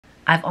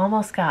I've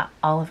almost got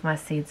all of my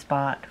seeds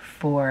bought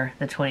for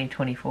the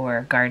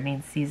 2024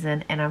 gardening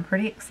season, and I'm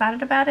pretty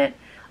excited about it.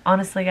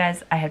 Honestly,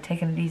 guys, I have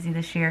taken it easy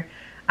this year.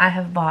 I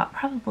have bought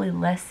probably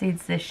less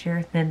seeds this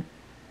year than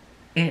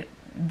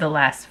the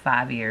last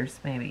 5 years,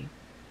 maybe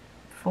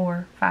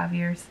 4, 5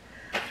 years.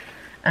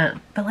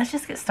 But let's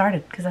just get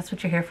started because that's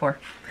what you're here for.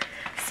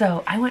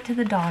 So I went to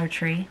the Dollar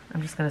Tree.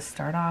 I'm just going to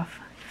start off.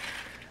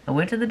 I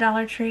went to the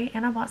Dollar Tree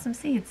and I bought some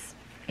seeds.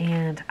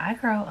 And I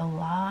grow a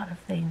lot of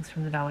things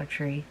from the Dollar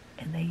Tree,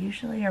 and they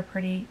usually are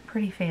pretty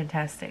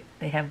fantastic.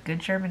 They have good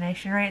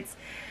germination rates.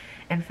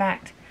 In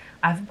fact,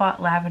 I've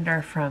bought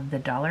lavender from the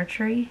Dollar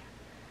Tree,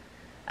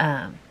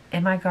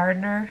 in my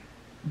gardener,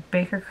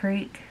 Baker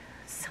Creek,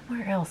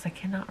 somewhere else, I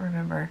cannot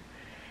remember.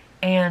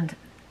 And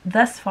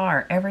thus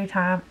far,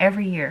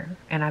 every year,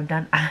 and I've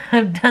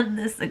done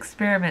this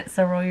experiment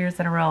several years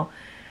in a row,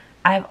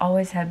 I've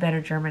always had better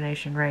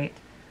germination rate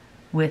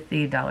with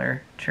the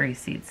Dollar Tree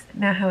seeds.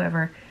 Now,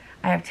 however,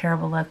 I have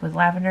terrible luck with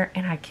lavender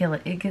and I kill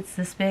it. It gets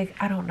this big.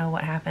 I don't know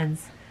what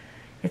happens.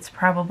 It's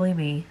probably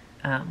me.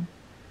 I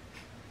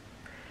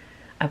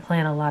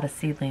plant a lot of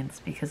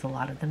seedlings because a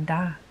lot of them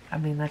die. I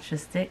mean, that's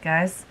just it,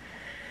 guys.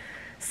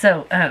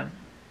 So,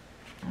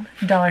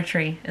 Dollar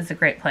Tree is a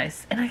great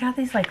place. And I got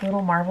these like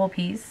little marble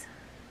peas.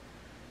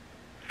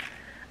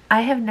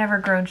 I have never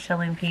grown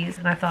shilling peas,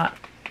 and I thought,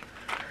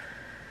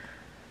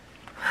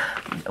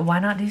 why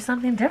not do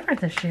something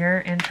different this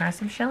year and try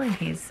some shilling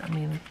peas? I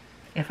mean,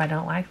 if I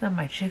don't like them,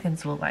 my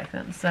chickens will like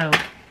them. So,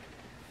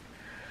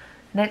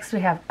 next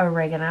we have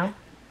oregano.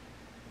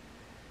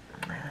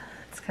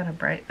 It's kind of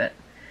bright, but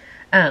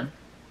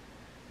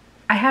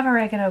I have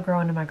oregano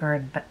growing in my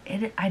garden, but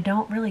I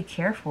don't really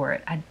care for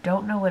it. I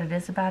don't know what it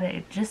is about it.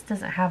 It just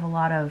doesn't have a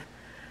lot of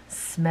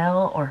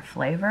smell or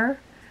flavor.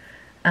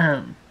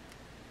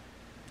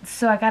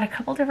 So I got a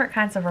couple different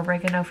kinds of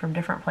oregano from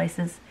different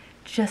places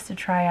just to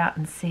try out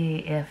and see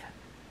if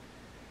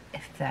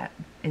that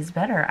is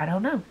better. I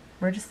don't know.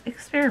 We're just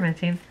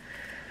experimenting.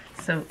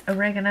 So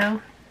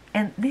oregano,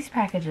 and these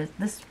packages,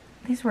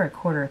 these were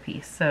 $1 a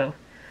piece. So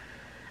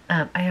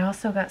I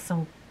also got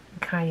some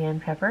cayenne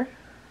pepper.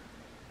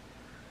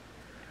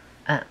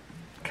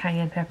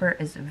 Cayenne pepper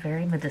is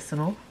very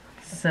medicinal,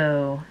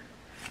 so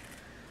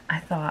I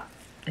thought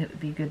it would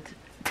be good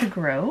to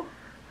grow.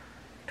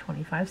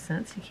 25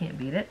 cents, you can't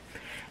beat it.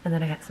 And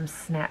then I got some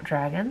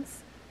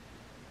snapdragons.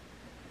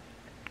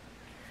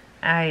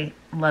 I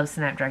love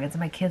snapdragons.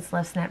 My kids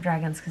love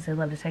snapdragons because they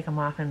love to take them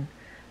off and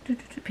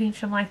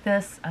pinch them like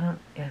this.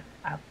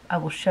 I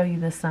will show you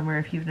this summer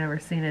if you've never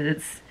seen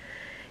it.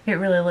 It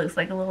really looks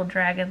like a little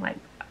dragon, like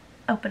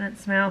open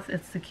its mouth.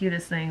 It's the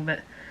cutest thing.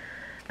 But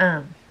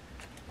I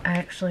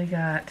actually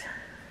got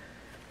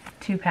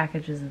 2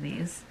 packages of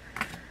these,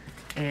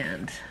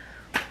 and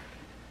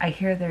I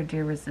hear they're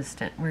deer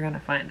resistant. We're gonna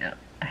find out.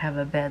 I have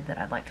a bed that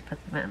I'd like to put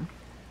them in.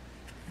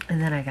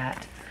 And then I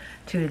got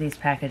 2 of these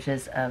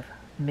packages of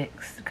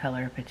mixed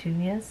color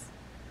petunias.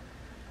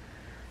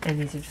 And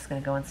these are just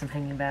going to go in some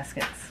hanging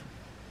baskets.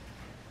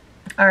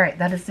 Alright,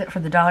 that is it for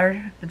the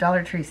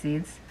Dollar Tree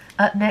seeds.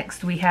 Up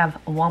next we have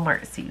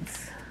Walmart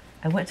seeds.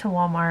 I went to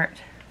Walmart.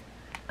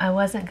 I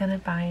wasn't going to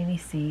buy any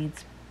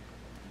seeds,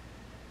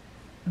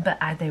 but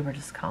they were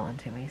just calling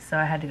to me, so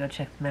I had to go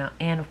check them out.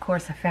 And of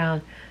course I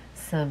found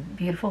some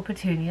beautiful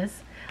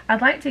petunias.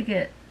 I'd like to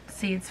get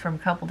seeds from a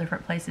couple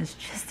different places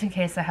just in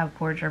case I have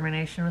poor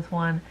germination with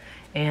one.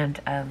 And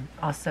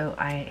also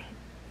I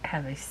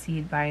have a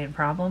seed buying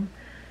problem.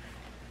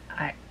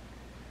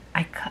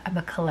 I'm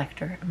a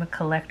collector. I'm a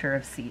collector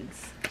of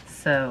seeds.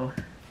 So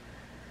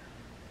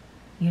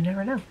you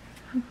never know.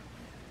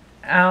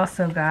 I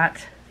also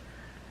got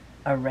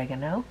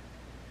oregano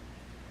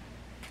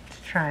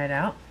to try it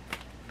out.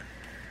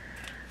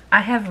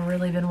 I have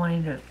really been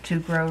wanting to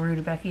grow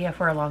rutabaga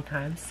for a long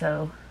time,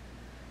 so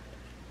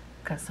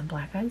got some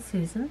black-eyed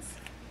Susans.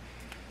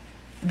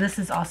 This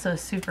is also a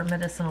super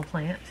medicinal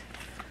plant.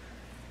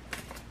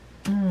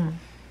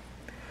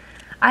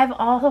 I've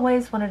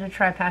always wanted to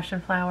try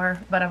passion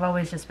flower, but I've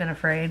always just been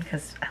afraid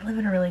because I live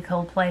in a really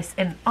cold place.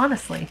 And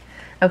honestly,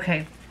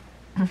 okay,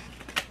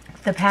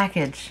 the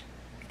package,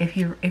 if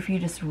you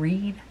just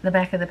read the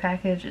back of the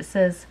package, it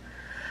says,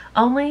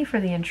 "Only for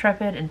the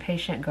intrepid and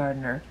patient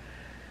gardener.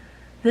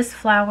 This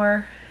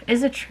flower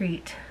is a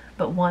treat,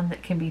 but one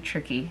that can be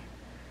tricky.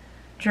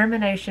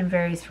 Germination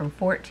varies from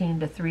 14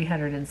 to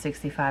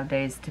 365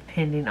 days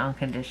depending on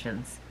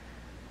conditions."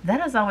 That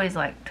has always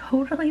like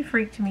totally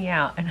freaked me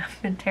out, and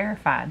I've been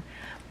terrified.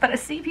 But I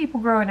see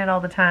people growing it all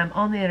the time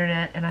on the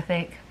internet, and I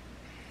think,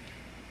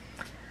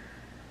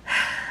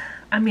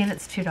 I mean,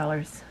 it's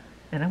 $2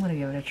 and I'm going to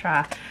give it a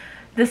try.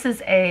 This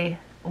is a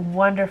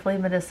wonderfully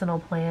medicinal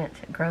plant.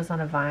 It grows on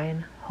a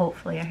vine.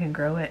 Hopefully I can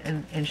grow it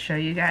and show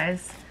you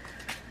guys.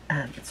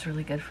 It's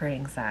really good for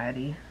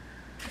anxiety.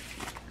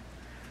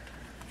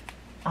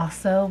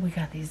 Also, we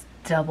got these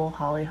double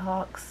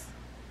hollyhocks.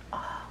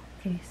 Oh,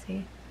 can you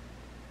see?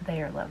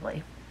 They are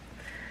lovely.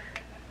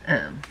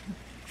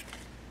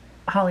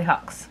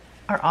 Hollyhocks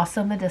are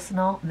also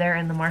medicinal. They're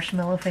in the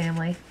marshmallow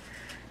family.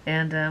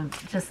 And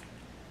just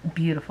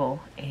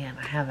beautiful, and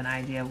I have an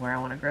idea where I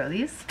want to grow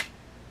these.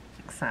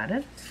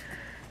 Excited.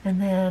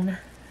 And then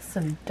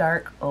some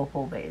dark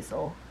opal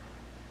basil.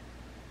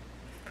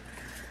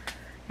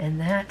 And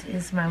that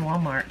is my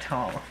Walmart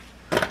haul.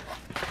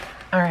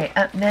 Alright,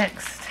 up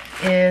next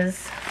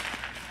is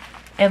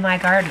In My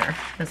Gardener.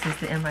 This is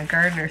the In My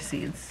Gardener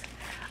seeds.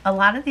 A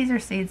lot of these are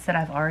seeds that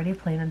I've already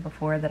planted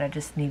before that I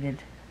just needed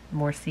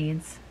more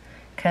seeds,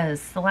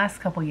 because the last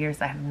couple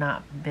years I have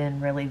not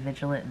been really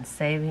vigilant in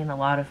saving a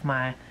lot of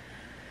my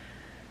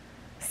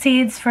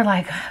seeds for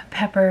like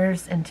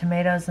peppers and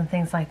tomatoes and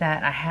things like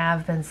that. I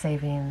have been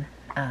saving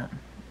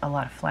a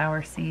lot of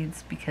flower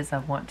seeds because I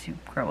want to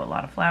grow a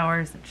lot of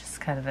flowers. It's just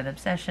kind of an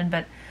obsession,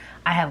 but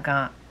I have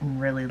gotten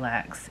really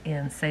lax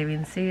in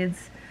saving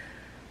seeds.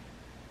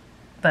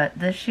 But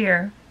this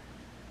year,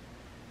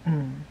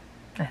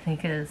 I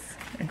think is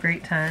a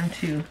great time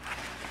to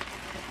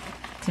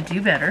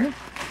do better.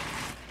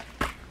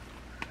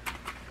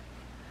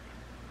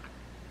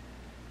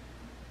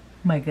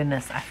 My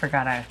goodness, I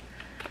forgot I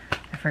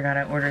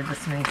ordered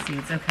this many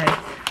seeds. Okay,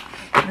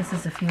 this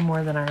is a few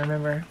more than I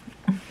remember.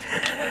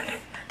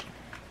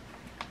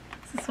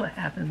 This is what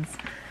happens.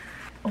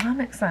 Well,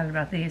 I'm excited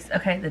about these.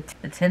 Okay, the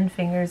 10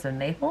 Fingers of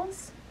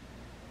Naples?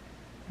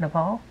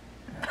 Nepal?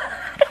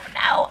 I don't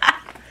know.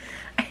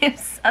 I am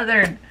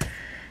Southern.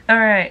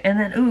 Alright, and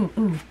then,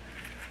 ooh.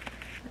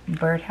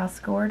 Birdhouse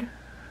gourd.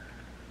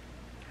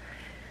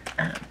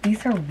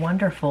 These are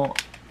wonderful.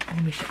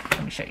 Let me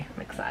show you.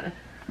 I'm excited.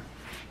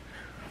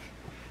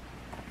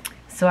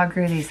 So I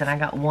grew these and I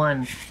got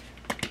one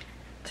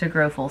to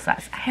grow full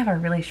size. I have a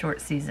really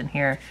short season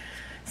here,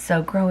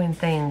 so growing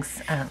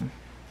things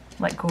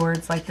like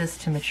gourds like this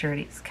to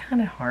maturity is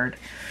kind of hard.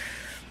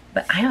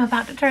 But I am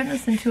about to turn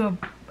this into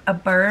a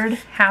bird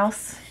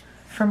house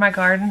for my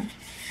garden,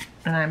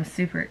 and I'm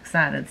super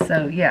excited.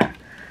 So yeah,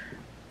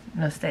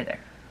 no, stay there.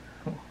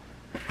 Cool.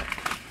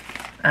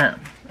 I'm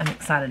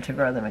excited to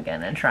grow them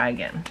again and try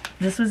again.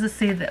 This was a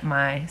seed that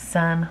my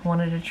son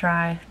wanted to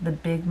try, the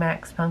Big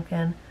Mac's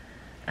pumpkin.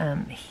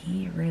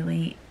 He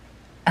really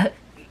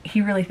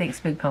thinks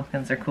big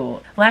pumpkins are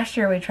cool. Last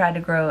year we tried to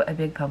grow a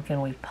big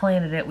pumpkin. We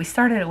planted it. We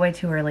started it way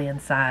too early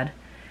inside.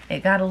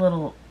 It got a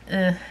little,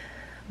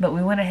 but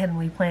we went ahead and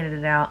we planted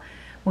it out.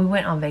 We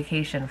went on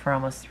vacation for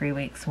almost 3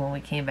 weeks. When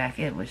we came back,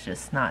 it was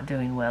just not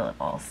doing well at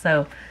all.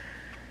 So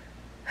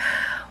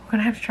we're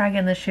gonna have to try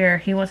again this year.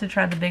 He wants to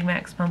try the Big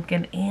Mac's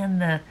pumpkin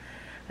and I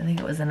think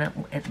it was an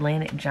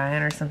Atlantic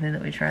Giant or something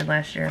that we tried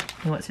last year.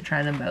 He wants to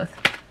try them both.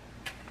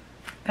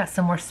 Got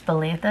some more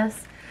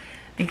spillanthus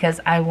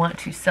because I want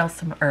to sell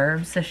some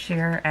herbs this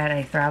year at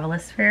a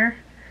Thrivalist fair,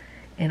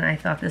 and I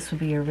thought this would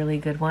be a really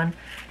good one.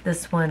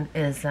 This one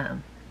is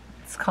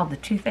it's called the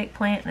toothache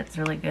plant, and it's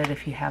really good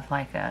if you have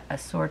like a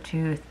sore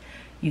tooth.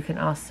 You can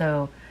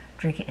also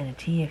drink it in a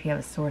tea if you have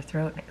a sore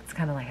throat. It's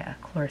kind of like a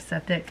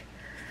chloroseptic,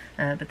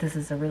 but this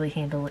is a really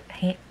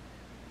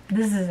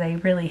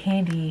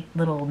handy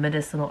little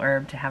medicinal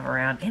herb to have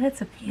around, and it's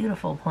a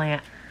beautiful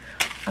plant.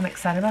 I'm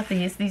excited about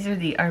these. These are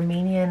the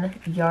Armenian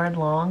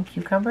yard-long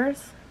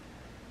cucumbers.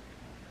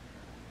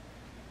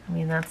 I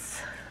mean,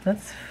 that's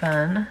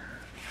fun.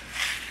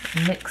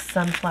 Mixed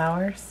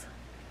sunflowers.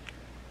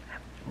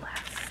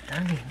 That's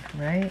stunning,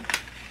 right?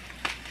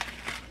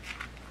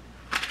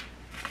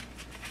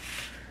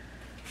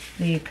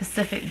 The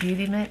Pacific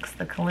Beauty Mix,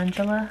 the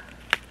calendula.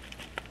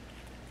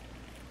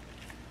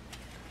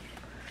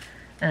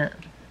 We're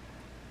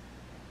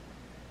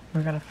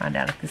going to find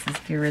out if this is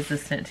deer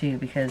resistant too,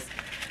 because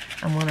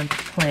I'm going to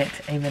plant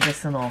a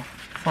medicinal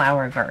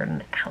flower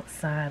garden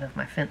outside of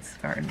my fence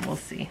garden. We'll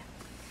see.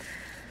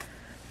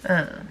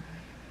 Oh,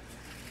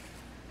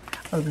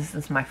 this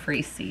is my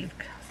free seed.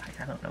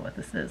 I don't know what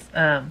this is.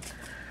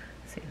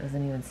 See, it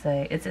doesn't even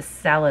say. It's a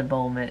salad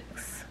bowl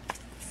mix.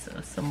 So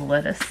some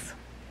lettuce.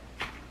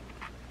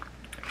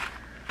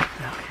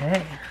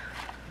 Okay.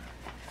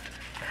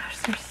 Gosh,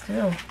 they're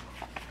still.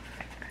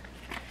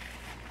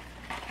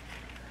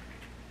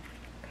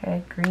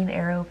 Okay, green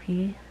arrow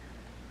pea.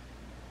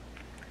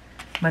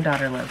 My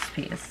daughter loves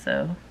peas,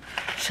 so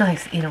she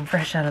likes to eat them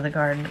fresh out of the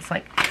garden. It's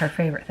like her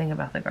favorite thing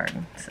about the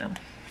garden. So,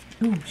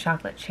 ooh,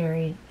 chocolate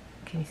cherry.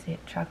 Can you see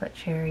it? Chocolate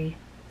cherry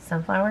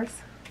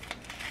sunflowers.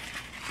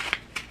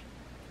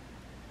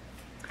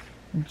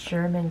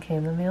 German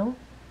chamomile.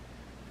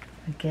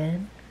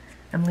 Again,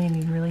 I'm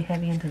leaning really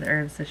heavy into the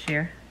herbs this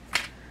year.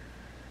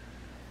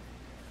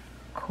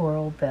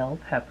 Coral bell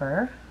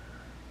pepper.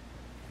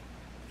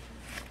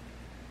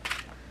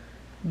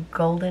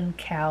 Golden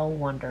cow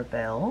wonder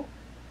bell.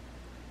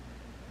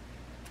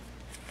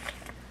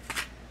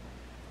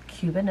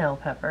 Cubanelle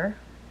pepper,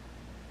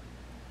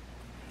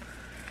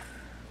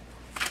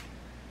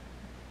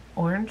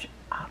 orange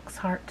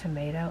oxheart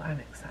tomato.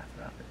 I'm excited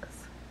about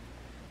this.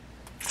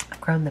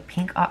 I've grown the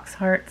pink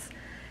oxhearts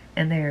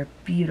and they're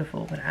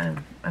beautiful, but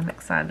I'm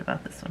excited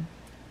about this one.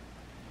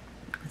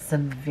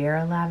 Some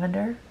Vera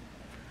lavender,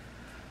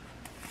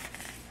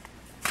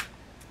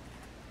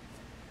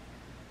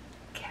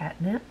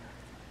 catnip,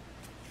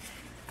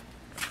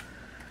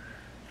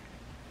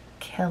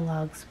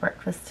 Kellogg's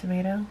breakfast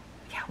tomato.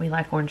 Yeah, we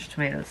like orange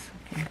tomatoes.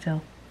 Can you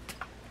tell?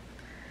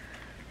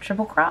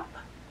 Triple crop.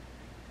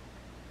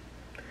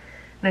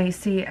 Now you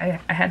see, I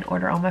had to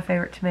order all my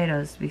favorite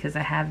tomatoes because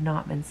I have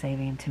not been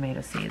saving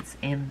tomato seeds.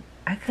 And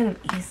I could have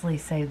easily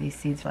saved these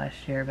seeds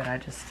last year, but I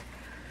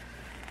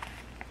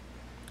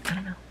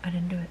don't know, I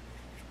didn't do it.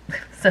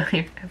 So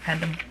here, I've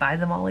had to buy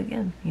them all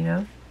again, you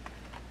know?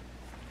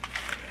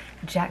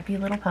 Jack be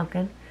little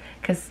pumpkin,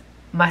 because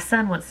my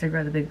son wants to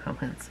grow the big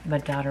pumpkins. My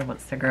daughter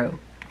wants to grow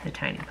the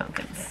tiny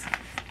pumpkins.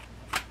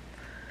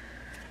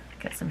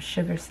 Got some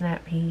sugar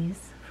snap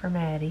peas for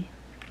Maddie.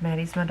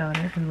 Maddie's my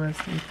daughter who loves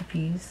to eat the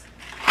peas.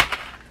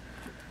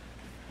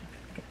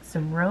 Got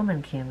some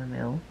Roman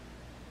chamomile.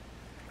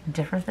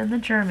 Different than the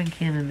German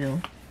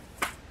chamomile.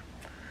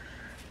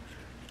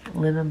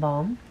 Lemon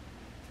balm.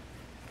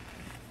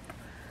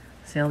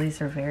 See, all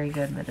these are very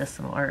good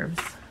medicinal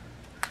herbs.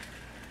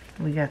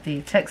 We got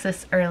the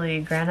Texas Early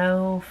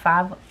Grano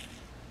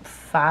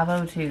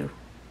 502.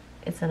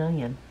 It's an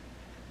onion.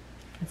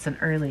 It's an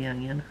early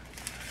onion.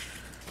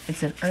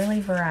 It's an early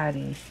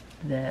variety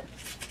that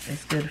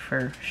is good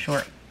for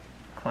short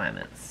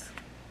climates.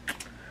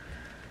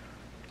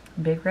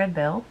 Big red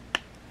bell.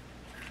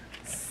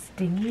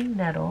 Stinging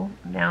nettle.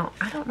 Now,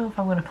 I don't know if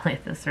I'm going to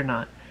plant this or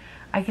not.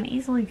 I can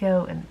easily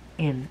go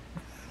and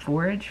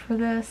forage for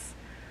this,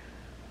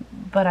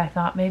 but I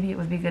thought maybe it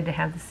would be good to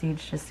have the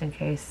seeds just in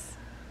case.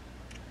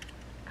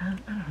 I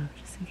don't know,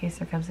 just in case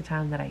there comes a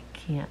time that I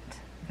can't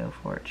go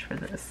forage for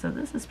this. So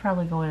this is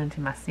probably going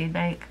into my seed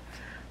bank,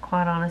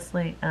 quite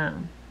honestly.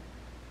 And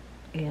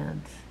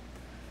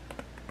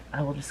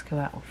I will just go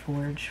out and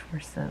forage for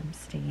some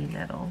stinging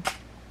nettle.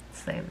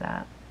 Save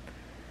that.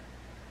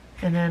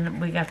 And then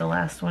we got the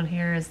last one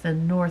here is the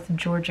North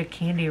Georgia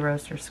Candy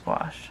Roaster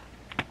Squash.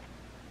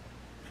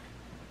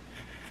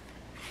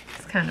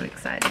 It's kind of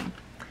exciting.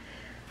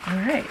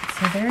 Alright,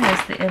 so there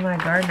is the M.I.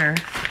 Gardener.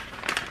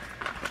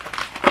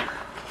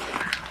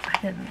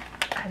 I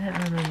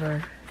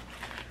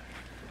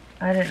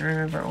didn't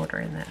remember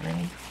ordering that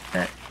many,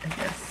 but I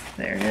guess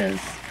there it is.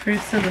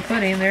 Fruits of the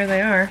pudding, there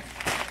they are.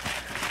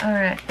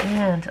 Alright,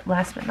 and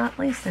last but not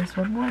least, there's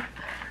one more.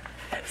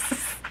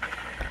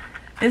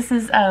 This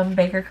is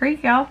Baker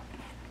Creek, y'all.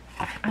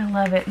 I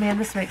love it. Man,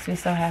 this makes me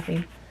so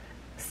happy.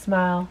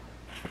 Smile.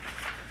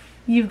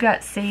 You've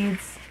got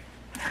seeds.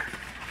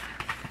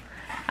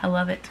 I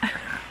love it.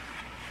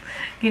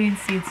 Getting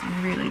seeds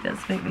really does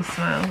make me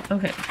smile.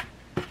 Okay.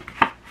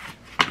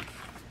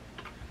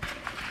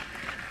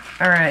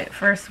 Alright,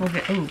 first we'll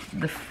get,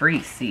 the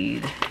free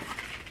seed.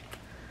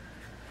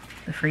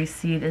 The free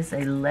seed is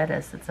a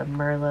lettuce. It's a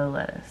Merlot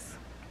lettuce.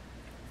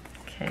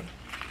 Okay.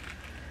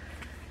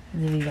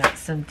 And then we got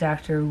some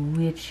Dr.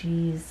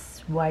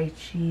 Witchies, White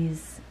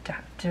Cheese,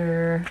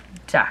 Dr.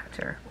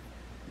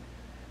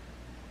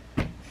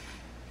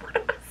 What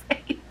am I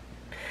saying?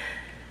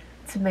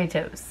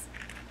 Tomatoes.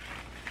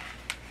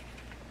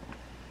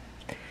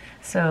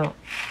 So,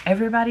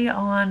 everybody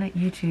on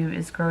YouTube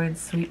is growing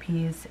sweet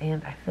peas,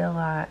 and I feel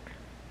like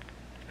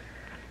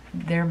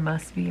there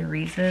must be a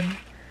reason.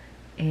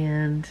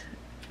 And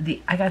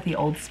I got the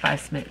Old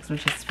Spice mix,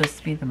 which is supposed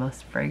to be the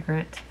most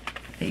fragrant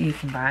that you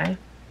can buy.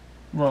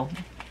 Well,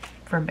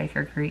 from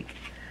Baker Creek.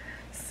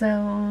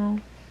 So,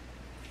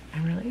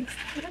 I'm really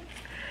excited.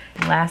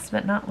 Last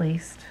but not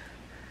least,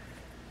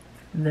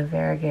 the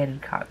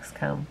variegated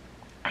coxcomb.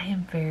 I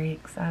am very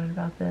excited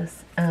about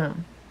this.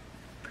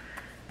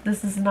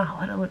 This is not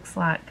what it looks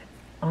like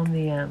on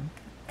the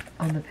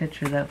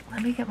picture though.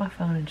 Let me get my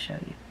phone and show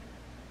you.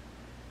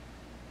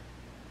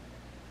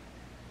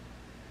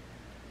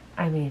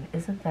 I mean,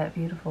 isn't that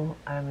beautiful?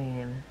 I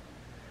mean,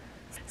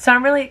 so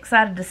I'm really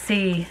excited to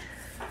see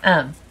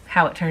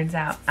how it turns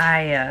out.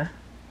 I'm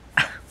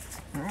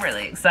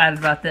really excited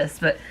about this.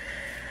 But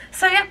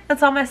so yeah,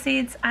 that's all my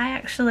seeds. I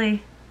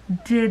actually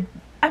did.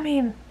 I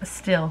mean,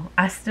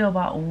 I still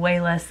bought way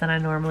less than I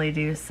normally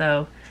do.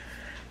 So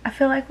I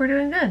feel like we're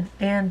doing good.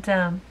 And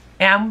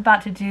I'm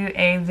about to do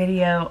a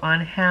video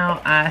on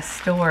how I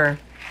store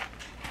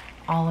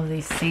all of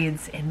these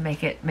seeds and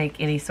make it make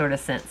any sort of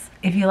sense.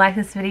 If you like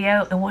this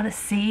video and want to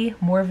see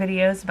more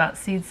videos about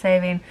seed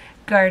saving,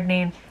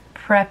 gardening,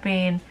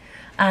 prepping,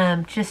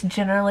 just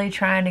generally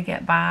trying to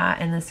get by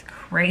in this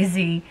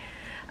crazy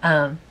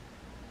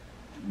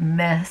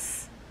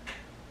mess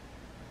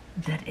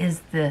that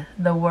is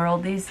the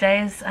world these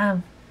days,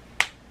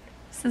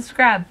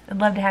 subscribe. I'd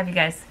love to have you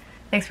guys.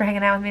 Thanks for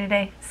hanging out with me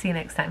today. See you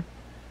next time.